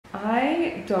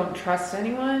I don't trust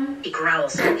anyone. He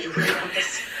growls. You really want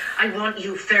this? I want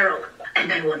you feral.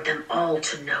 And I want them all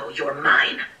to know you're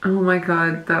mine. Oh my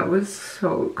god, that was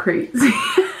so crazy.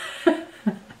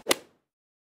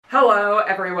 Hello,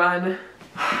 everyone.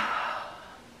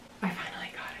 I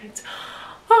finally got it.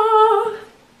 Oh,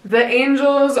 the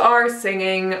angels are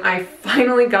singing. I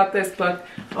finally got this book.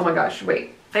 Oh my gosh,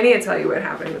 wait. I need to tell you what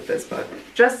happened with this book.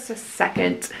 Just a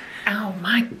second. Oh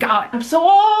my god, I'm so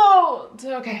old!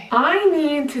 Okay. I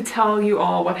need to tell you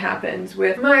all what happened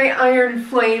with my Iron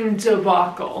Flame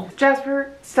debacle.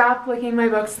 Jasper, stop licking my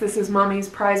books. This is mommy's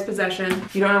prized possession.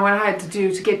 You don't know what I had to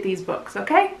do to get these books,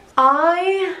 okay?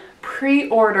 I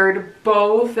pre-ordered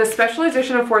both the special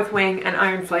edition of Fourth Wing and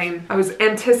Iron Flame. I was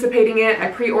anticipating it. I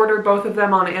pre-ordered both of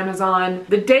them on Amazon.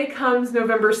 The day comes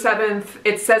November 7th.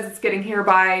 It says it's getting here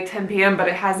by 10 p.m. but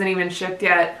it hasn't even shipped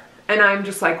yet. And I'm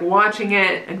just like watching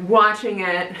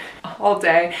it all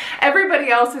day.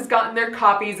 Everybody else has gotten their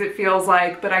copies, it feels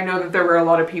like, but I know that there were a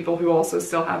lot of people who also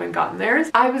still haven't gotten theirs.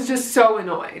 I was just so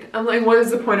annoyed. I'm like, what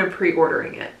is the point of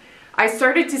pre-ordering it? I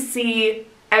started to see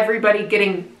everybody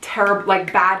getting terrible,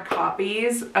 like bad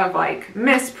copies of like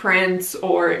misprints,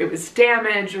 or it was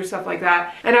damaged or stuff like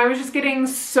that. And I was just getting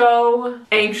so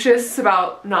anxious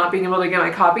about not being able to get my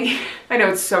copy. I know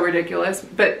it's so ridiculous,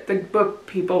 but the book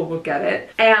people will get it.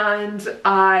 And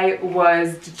I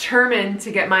was determined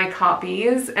to get my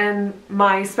copies, and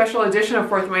my special edition of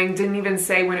Fourth Wing didn't even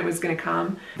say when it was gonna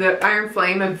come. The Iron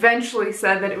Flame eventually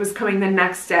said that it was coming the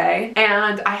next day,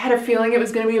 and I had a feeling it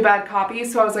was gonna be a bad copy,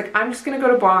 so I was like, I'm just gonna go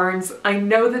to Barnes. I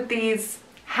know that these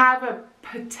have a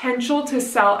potential to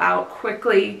sell out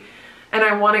quickly and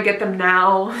I want to get them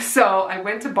now. So I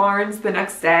went to Barnes the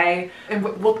next day and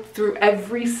looked through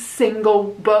every single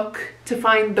book to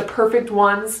find the perfect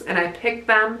ones, and I picked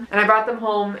them and I brought them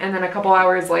home, and then a couple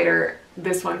hours later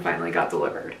this one finally got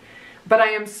delivered. But I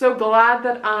am so glad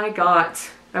that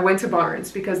I went to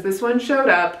Barnes because this one showed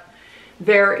up.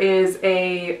 There's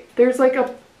like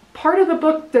a part of the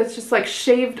book that's just like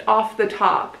shaved off the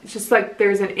top. It's just like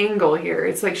there's an angle here.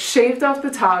 It's like shaved off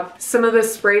the top. Some of the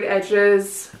sprayed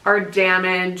edges are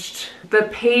damaged. The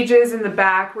pages in the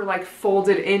back were like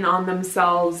folded in on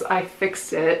themselves. I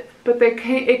fixed it, but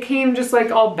it came just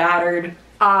like all battered.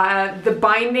 The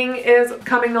binding is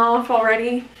coming off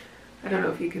already. I don't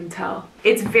know if you can tell.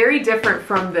 It's very different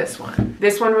from this one.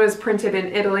 This one was printed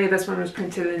in Italy, this one was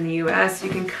printed in the US.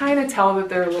 You can kind of tell that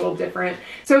they're a little different.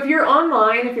 So if you're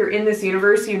online, if you're in this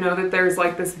universe, you know that there's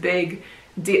like this big,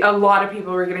 a lot of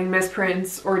people are getting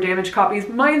misprints or damaged copies.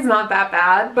 Mine's not that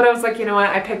bad, but I was like, you know what?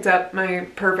 I picked up my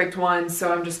perfect one,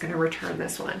 so I'm just gonna return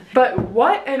this one. But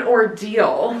what an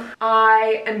ordeal.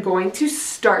 I am going to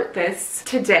start this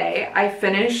today. I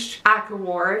finished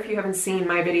ACOWAR. If you haven't seen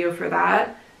my video for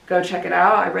that, go check it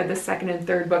out. I read the second and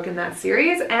third book in that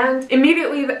series, and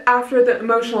immediately after the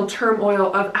emotional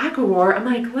turmoil of ACOWAR, I'm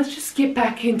like, let's just get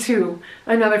back into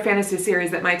another fantasy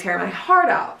series that might tear my heart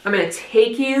out. I'm gonna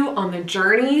take you on the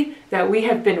journey that we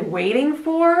have been waiting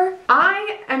for.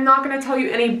 I am not gonna tell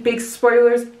you any big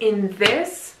spoilers in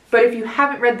this, but if you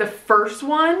haven't read the first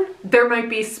one, there might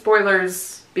be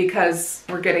spoilers because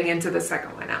we're getting into the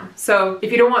second one now. So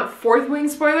if you don't want Fourth Wing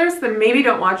spoilers, then maybe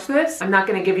don't watch this. I'm not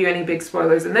gonna give you any big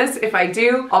spoilers in this. If I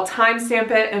do, I'll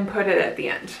timestamp it and put it at the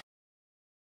end.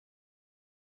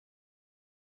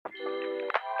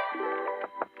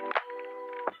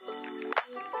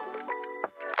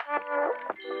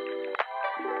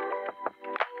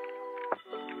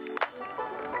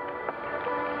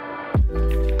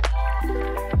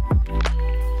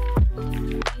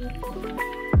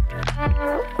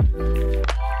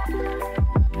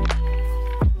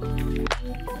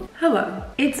 Hello.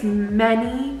 It's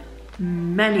many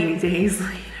days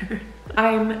later.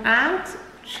 I'm at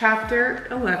chapter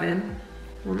 11,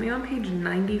 only on page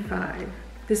 95.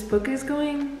 This book is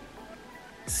going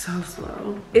so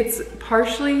slow. It's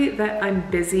partially that I'm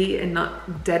busy and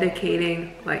not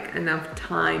dedicating like enough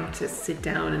time to sit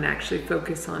down and actually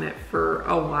focus on it for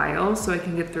a while so I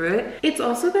can get through it. It's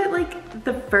also that like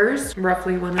the first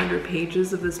roughly 100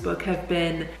 pages of this book have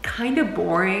been kind of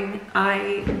boring.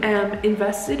 I am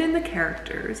invested in the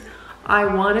characters. I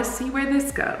want to see where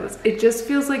this goes. It just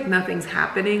feels like nothing's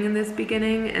happening in this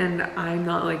beginning, and I'm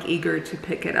not like eager to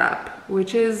pick it up,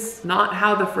 which is not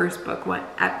how the first book went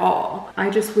at all.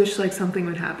 I just wish like something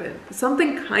would happen.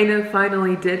 Something kind of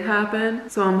finally did happen,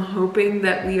 so I'm hoping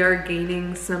that we are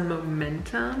gaining some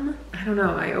momentum. I don't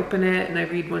know, I open it and I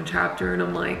read one chapter and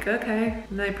I'm like, okay,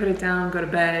 and then I put it down, go to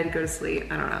bed, go to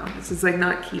sleep. I don't know. This is like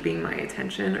not keeping my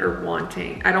attention or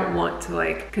wanting. I don't want to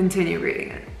like continue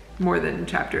reading it. more than a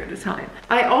chapter at a time.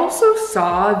 I also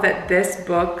saw that this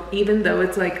book, even though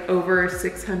it's like over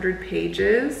 600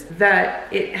 pages,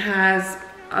 that it has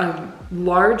a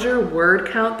larger word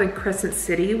count than Crescent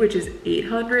City, which is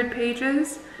 800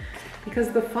 pages, because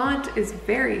the font is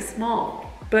very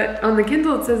small. But on the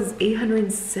Kindle it says it's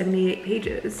 878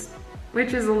 pages,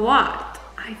 which is a lot.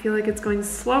 I feel like it's going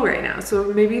slow right now. So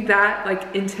maybe that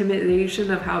like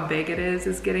intimidation of how big it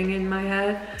is getting in my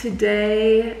head.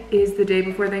 Today is the day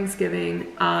before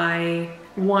Thanksgiving. I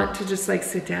want to just like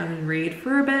sit down and read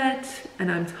for a bit,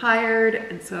 and I'm tired,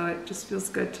 and so it just feels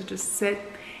good to just sit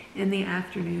in the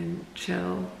afternoon,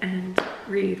 chill, and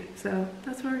read. So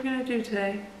that's what we're gonna do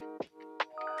today.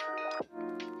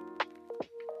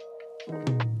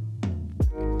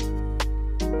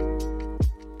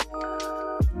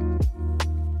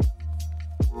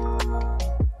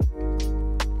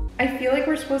 I feel like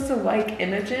we're supposed to like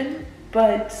Imogen,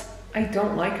 but I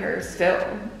don't like her still.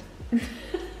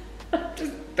 I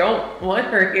just don't want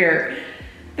her here.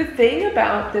 The thing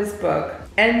about this book,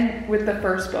 and with the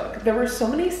first book, there were so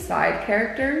many side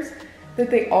characters that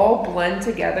they all blend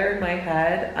together in my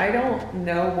head. I don't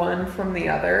know one from the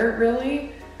other,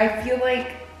 really. I feel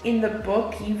like in the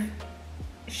book,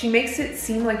 she makes it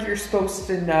seem like you're supposed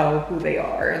to know who they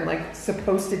are and like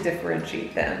supposed to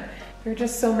differentiate them. There are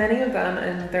just so many of them,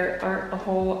 and there aren't a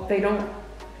whole,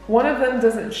 one of them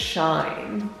doesn't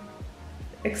shine,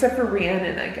 except for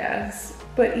Rhiannon, I guess.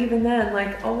 But even then,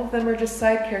 like, all of them are just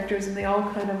side characters, and they all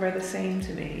kind of are the same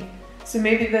to me. So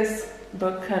maybe this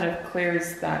book kind of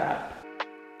clears that up.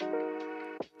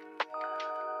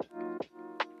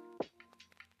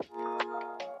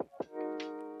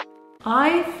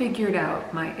 I figured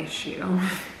out my issue.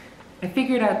 I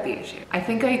figured out the issue. I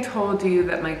think I told you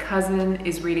that my cousin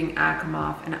is reading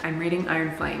Asimov and I'm reading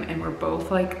Iron Flame, and we're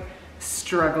both like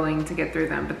struggling to get through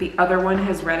them, but the other one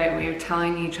has read it and we are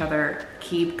telling each other,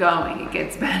 keep going, it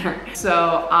gets better.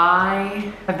 So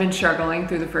I have been struggling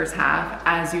through the first half,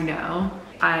 as you know.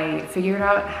 I figured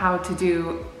out how to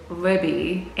do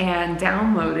Libby and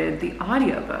downloaded the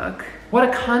audiobook. What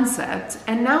a concept.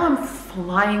 And now I'm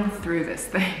flying through this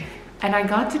thing. And I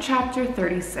got to chapter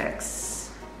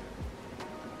 36.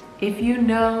 If you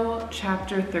know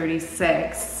chapter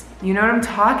 36, you know what I'm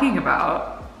talking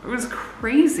about. It was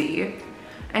crazy.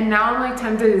 And now I'm like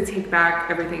tempted to take back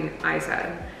everything I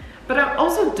said. But I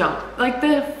also don't. Like,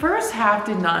 the first half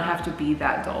did not have to be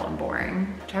that dull and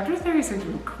boring. Chapter 36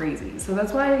 was crazy. So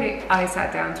that's why I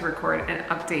sat down to record and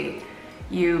update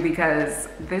you, because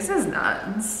this is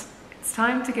nuts. It's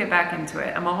time to get back into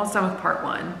it. I'm almost done with part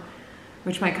 1,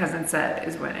 which my cousin said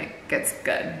is when it gets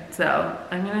good. So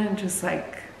I'm gonna just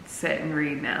like sit and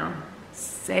read now.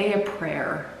 Say a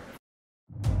prayer.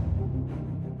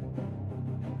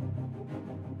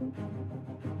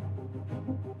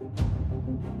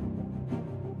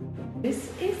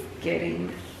 This is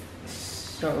getting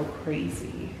so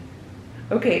crazy.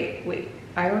 Okay, wait,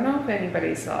 I don't know if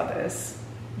anybody saw this,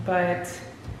 but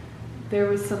there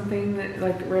was something that,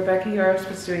 like, Rebecca Yarros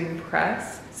was doing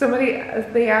press.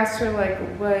 They asked her, like,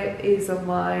 what is a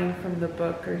line from the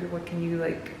book, or what can you,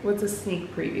 like, what's a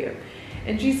sneak preview?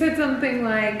 And she said something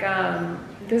like,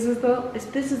 this is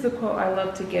the quote I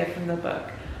love to give from the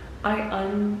book. I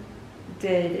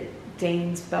undid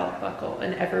Dane's belt buckle,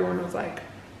 and everyone was like,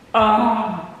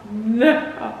 oh,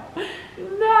 no,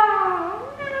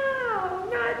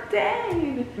 not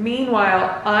Dane.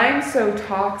 Meanwhile, I'm so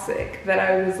toxic that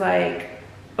I was like,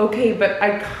 okay, but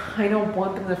I kind of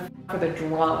want them to for the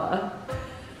drama.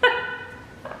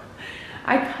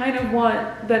 I kind of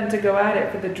want them to go at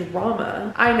it for the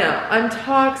drama. I know, I'm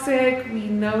toxic, we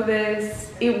know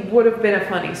this. It would have been a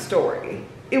funny story.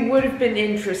 It would have been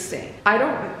interesting. I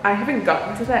haven't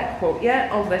gotten to that quote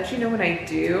yet. I'll let you know when I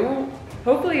do.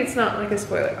 Hopefully it's not like a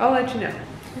spoiler. I'll let you know.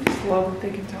 I just love that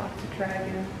they can talk to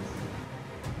dragons.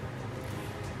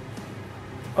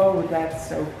 Oh, that's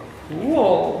so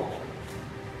cool.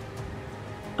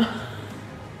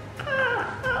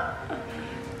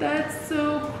 That's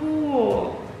so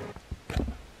cool.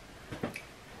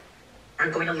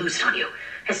 I'm going to loose on you.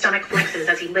 His stomach flexes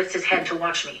as he lifts his head to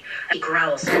watch me. He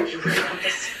growls, you really want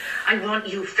this? I want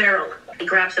you feral. He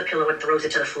grabs the pillow and throws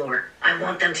it to the floor. I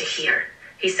want them to hear,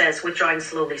 he says, withdrawing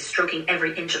slowly, stroking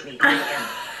every inch of me. God,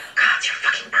 you're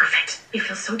fucking perfect. You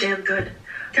feel so damn good.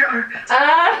 There are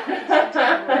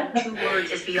 2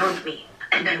 words is beyond me,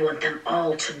 and I want them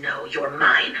all to know you're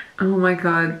mine. Oh my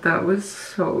god, that was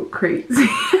so crazy.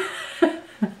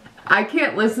 I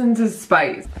can't listen to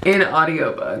Spice in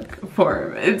audiobook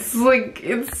form. It's like,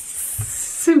 it's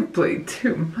simply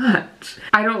too much.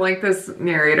 I don't like this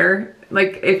narrator.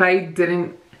 Like, if I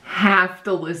didn't have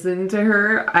to listen to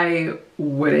her, I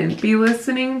wouldn't be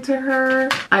listening to her.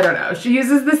 I don't know. She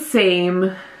uses the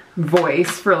same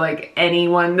voice for like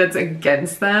anyone that's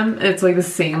against them. It's like the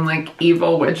same like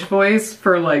evil witch voice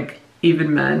for like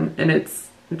even men, and it's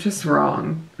just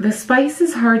wrong. The spice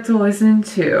is hard to listen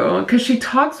to because she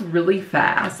talks really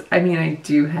fast. I mean, I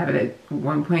do have it at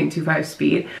 1.25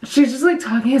 speed. She's just like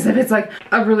talking as if it's like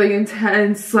a really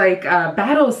intense like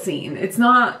battle scene. It's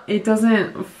not, it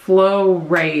doesn't flow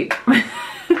right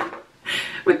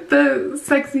with the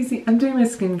sexy scene. I'm doing my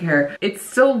skincare. It's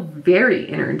still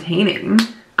very entertaining.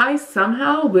 I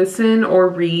somehow listen or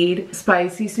read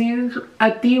spicy scenes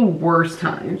at the worst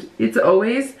times. It's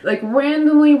always like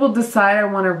randomly will decide I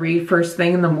want to read first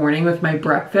thing in the morning with my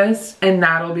breakfast, and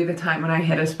that'll be the time when I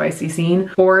hit a spicy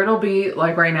scene. Or it'll be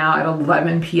like right now at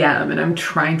 11 p.m. and I'm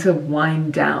trying to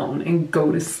wind down and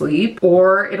go to sleep.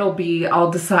 Or it'll be, I'll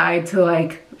decide to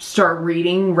like start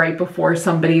reading right before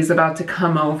somebody's about to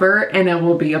come over, and it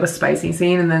will be of a spicy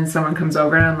scene, and then someone comes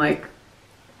over and I'm like,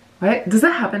 what? Does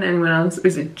that happen to anyone else, or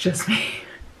is it just me?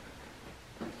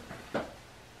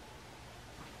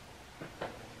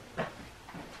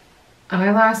 I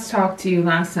last talked to you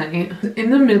last night in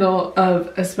the middle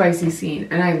of a spicy scene,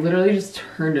 and I literally just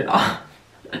turned it off.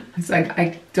 It's like,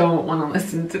 I don't want to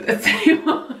listen to this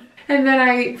anymore. And then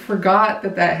I forgot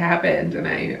that that happened, and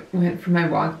I went for my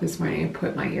walk this morning and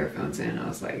put my earphones in, and I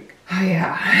was like, oh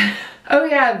yeah. Oh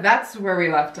yeah, that's where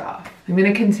we left off. I'm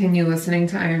gonna continue listening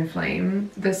to Iron Flame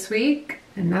this week,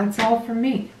 and that's all from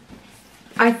me.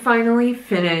 I finally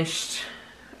finished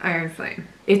Iron Flame.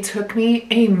 It took me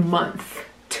a month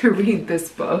to read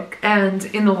this book, and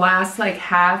in the last like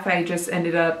half I just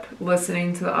ended up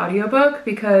listening to the audiobook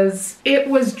because it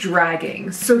was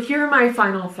dragging. So here are my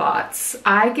final thoughts.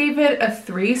 I gave it a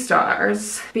 3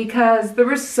 stars because there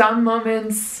were some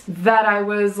moments that I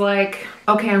was like,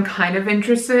 okay, I'm kind of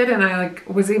interested, and I like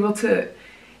was able to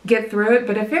get through it.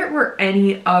 But if it were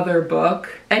any other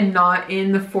book and not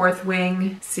in the Fourth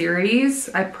Wing series,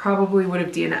 I probably would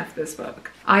have DNF'd this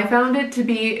book. I found it to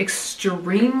be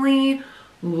extremely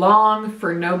long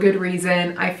for no good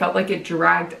reason. I felt like it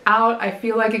dragged out. I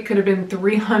feel like it could have been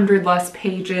 300 less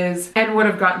pages and would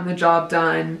have gotten the job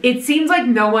done. It seems like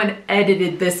no one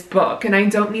edited this book, and I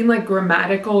don't mean like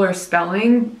grammatical or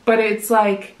spelling, but it's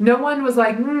like no one was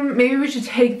like, maybe we should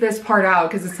take this part out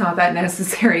because it's not that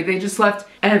necessary. They just left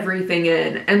everything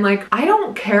in. And like, I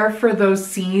don't care for those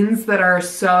scenes that are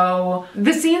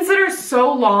the scenes that are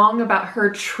so long about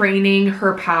her training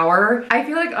her power. I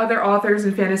feel like other authors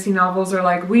in fantasy novels are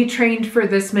like, we trained for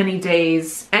this many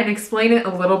days, and explain it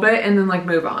a little bit and then like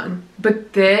move on.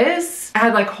 But this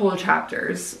had like whole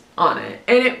chapters on it,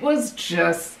 and it was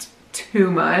just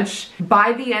too much.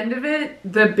 By the end of it,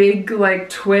 the big like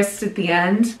twist at the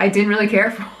end, I didn't really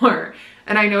care for.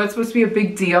 And I know it's supposed to be a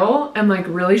big deal and like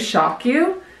really shock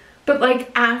you, but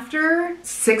like after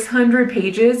 600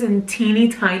 pages in teeny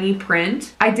tiny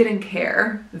print, I didn't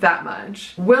care that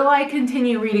much. Will I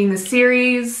continue reading the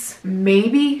series?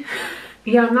 Maybe.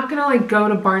 Yeah, I'm not gonna like go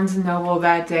to Barnes & Noble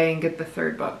that day and get the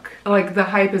 3rd book. Like, the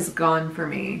hype is gone for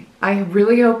me. I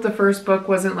really hope the first book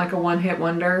wasn't like a one-hit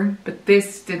wonder, but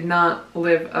this did not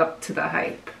live up to the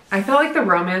hype. I felt like the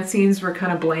romance scenes were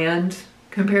kind of bland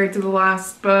compared to the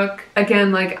last book.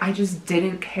 Again, like, I just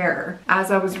didn't care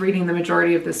as I was reading the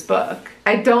majority of this book.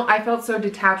 I felt so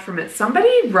detached from it.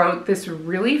 Somebody wrote this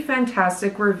really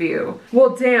fantastic review.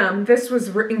 Well, damn, this was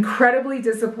incredibly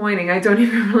disappointing. I don't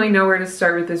even really know where to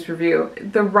start with this review.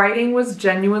 The writing was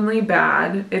genuinely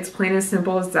bad. It's plain as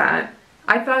simple as that.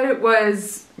 I thought it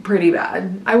was pretty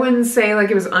bad. I wouldn't say like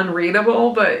it was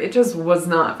unreadable, but it just was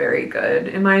not very good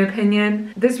in my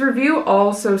opinion. This review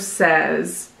also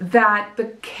says that the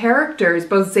characters,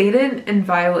 both Xaden and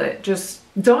Violet, just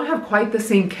don't have quite the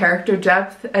same character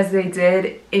depth as they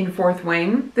did in Fourth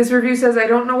Wing. This review says, I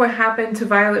don't know what happened to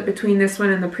Violet between this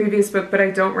one and the previous book, but I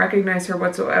don't recognize her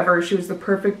whatsoever. She was the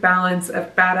perfect balance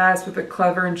of badass with a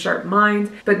clever and sharp mind,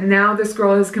 but now this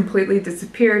girl has completely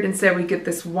disappeared. Instead, we get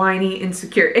this whiny,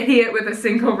 insecure idiot with a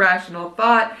single rational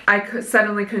thought. I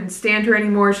suddenly couldn't stand her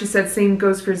anymore. She said, same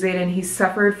goes for Xaden. He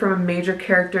suffered from a major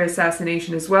character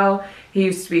assassination as well. He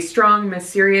used to be strong,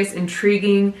 mysterious,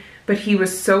 intriguing, but he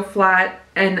was so flat.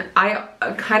 And I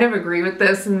kind of agree with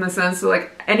this in the sense that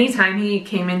like anytime he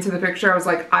came into the picture, I was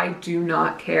like, I do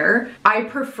not care. I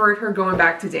preferred her going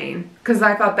back to Dane because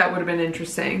I thought that would have been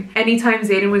interesting. Anytime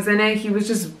Xaden was in it, he was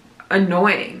just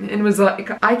annoying and was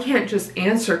like, I can't just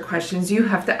answer questions, you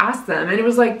have to ask them. And it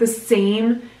was like the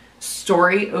same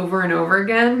story over and over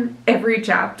again, every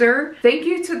chapter. Thank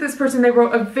you to this person. They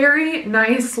wrote a very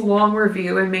nice long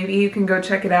review, and maybe you can go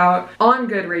check it out on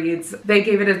Goodreads. They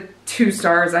gave it a 2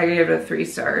 stars. I gave it a 3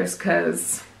 stars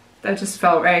because that just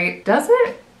felt right. Does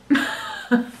it?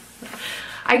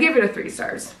 I gave it a 3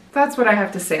 stars. That's what I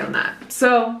have to say on that.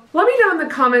 So let me know in the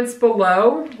comments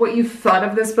below what you thought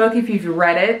of this book, if you've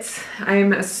read it.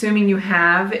 I'm assuming you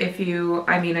have. If you,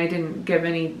 I mean, I didn't give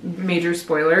any major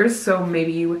spoilers, so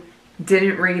maybe you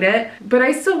didn't read it, but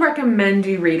I still recommend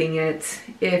you reading it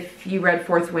if you read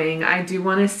Fourth Wing. I do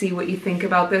want to see what you think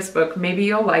about this book. Maybe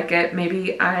you'll like it.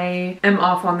 Maybe I am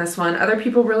off on this one. Other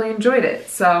people really enjoyed it.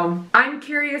 So I'm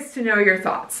curious to know your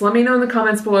thoughts. Let me know in the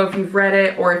comments below if you've read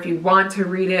it or if you want to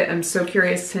read it. I'm so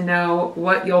curious to know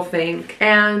what you'll think.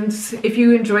 And if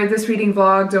you enjoyed this reading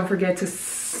vlog, don't forget to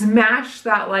smash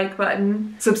that like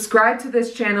button, subscribe to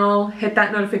this channel, hit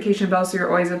that notification bell so you're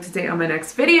always up to date on my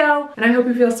next video, and I hope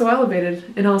you feel so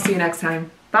elevated, and I'll see you next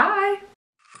time. Bye!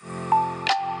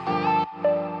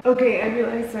 Okay, I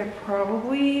realized I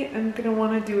probably am gonna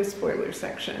want to do a spoiler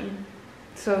section.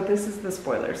 So this is the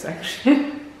spoiler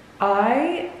section.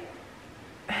 I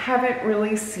haven't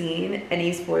really seen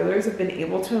any spoilers. I've been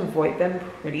able to avoid them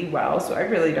pretty well, so I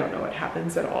really don't know what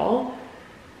happens at all.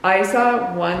 I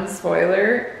saw one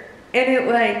spoiler and it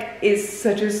like is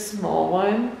such a small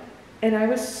one, and I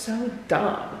was so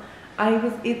dumb.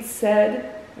 It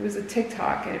said, it was a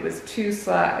TikTok and it was 2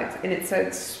 slides and it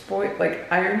said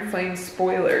like Iron Flame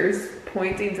spoilers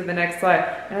pointing to the next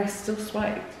slide, and I still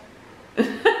swiped.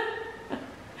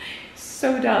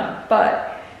 So dumb.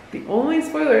 But the only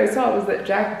spoiler I saw was that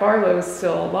Jack Barlow is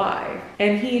still alive,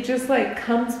 and he just like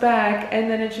comes back,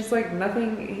 and then it's just like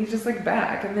nothing, he's just like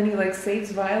back, and then he like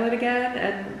saves Violet again,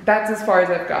 and that's as far as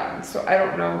I've gotten. So I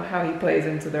don't know how he plays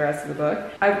into the rest of the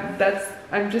book.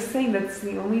 I'm just saying that's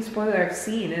the only spoiler I've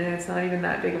seen, and it's not even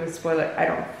that big of a spoiler, I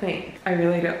don't think. I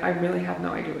really have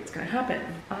no idea what's gonna happen.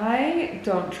 I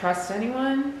don't trust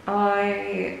anyone.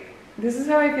 This is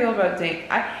how I feel about Dane.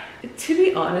 To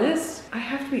be honest, I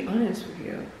have to be honest with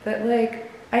you, that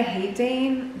like, I hate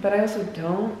Dane, but I also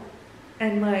don't.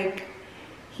 And like,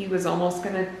 he was almost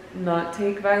gonna not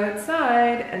take Violet's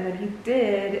side, and then he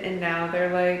did, and now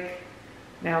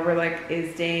we're like,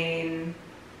 is Dane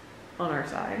on our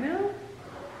side now?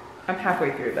 I'm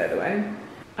halfway through, by the way.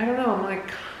 I don't know, I'm like,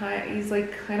 he's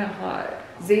like kind of hot.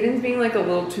 Xaden's being like a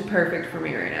little too perfect for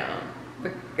me right now.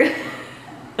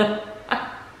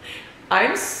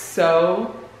 I'm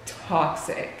so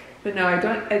toxic. But no,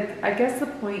 I guess the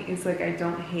point is like, I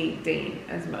don't hate Dane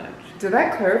as much. Did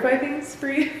that clarify things for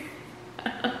you?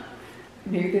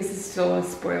 Maybe this is still a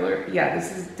spoiler. Yeah,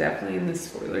 this is definitely in the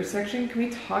spoiler section. Can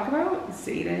we talk about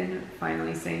Xaden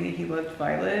finally saying that he loved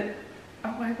Violet?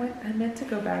 Oh, I meant to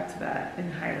go back to that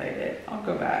and highlight it. I'll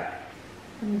go back.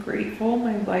 I'm grateful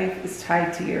my life is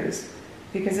tied to yours,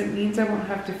 because it means I won't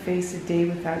have to face a day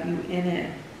without you in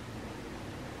it.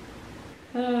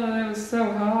 Oh, that was so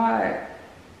hot.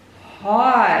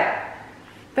 Hot.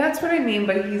 That's what I mean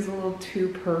by he's a little too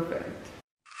perfect.